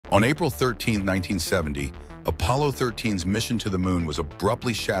On April 13, 1970, Apollo 13's mission to the moon was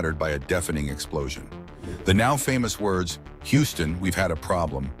abruptly shattered by a deafening explosion. The now famous words, "Houston, we've had a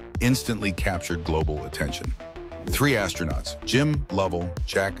problem," instantly captured global attention. Three astronauts, Jim Lovell,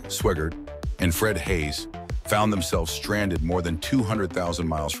 Jack Swigert, and Fred Hayes, found themselves stranded more than 200,000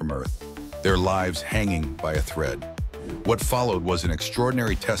 miles from Earth, their lives hanging by a thread. What followed was an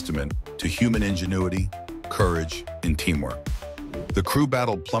extraordinary testament to human ingenuity, courage, and teamwork. The crew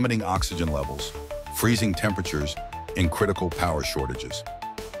battled plummeting oxygen levels, freezing temperatures, and critical power shortages.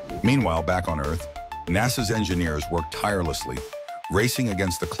 Meanwhile, back on Earth, NASA's engineers worked tirelessly, racing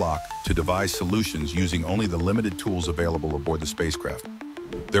against the clock to devise solutions using only the limited tools available aboard the spacecraft.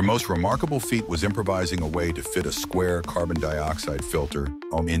 Their most remarkable feat was improvising a way to fit a square carbon dioxide filter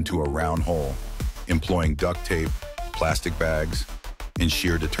into a round hole, employing duct tape, plastic bags, and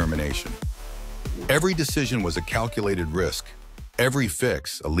sheer determination. Every decision was a calculated risk, every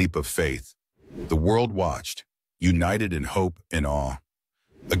fix a leap of faith. The world watched, united in hope and awe.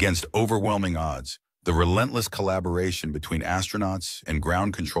 Against overwhelming odds, the relentless collaboration between astronauts and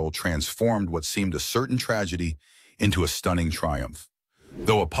ground control transformed what seemed a certain tragedy into a stunning triumph.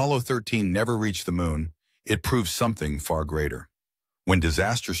 Though Apollo 13 never reached the moon, it proved something far greater. When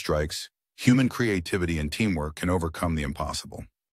disaster strikes, human creativity and teamwork can overcome the impossible.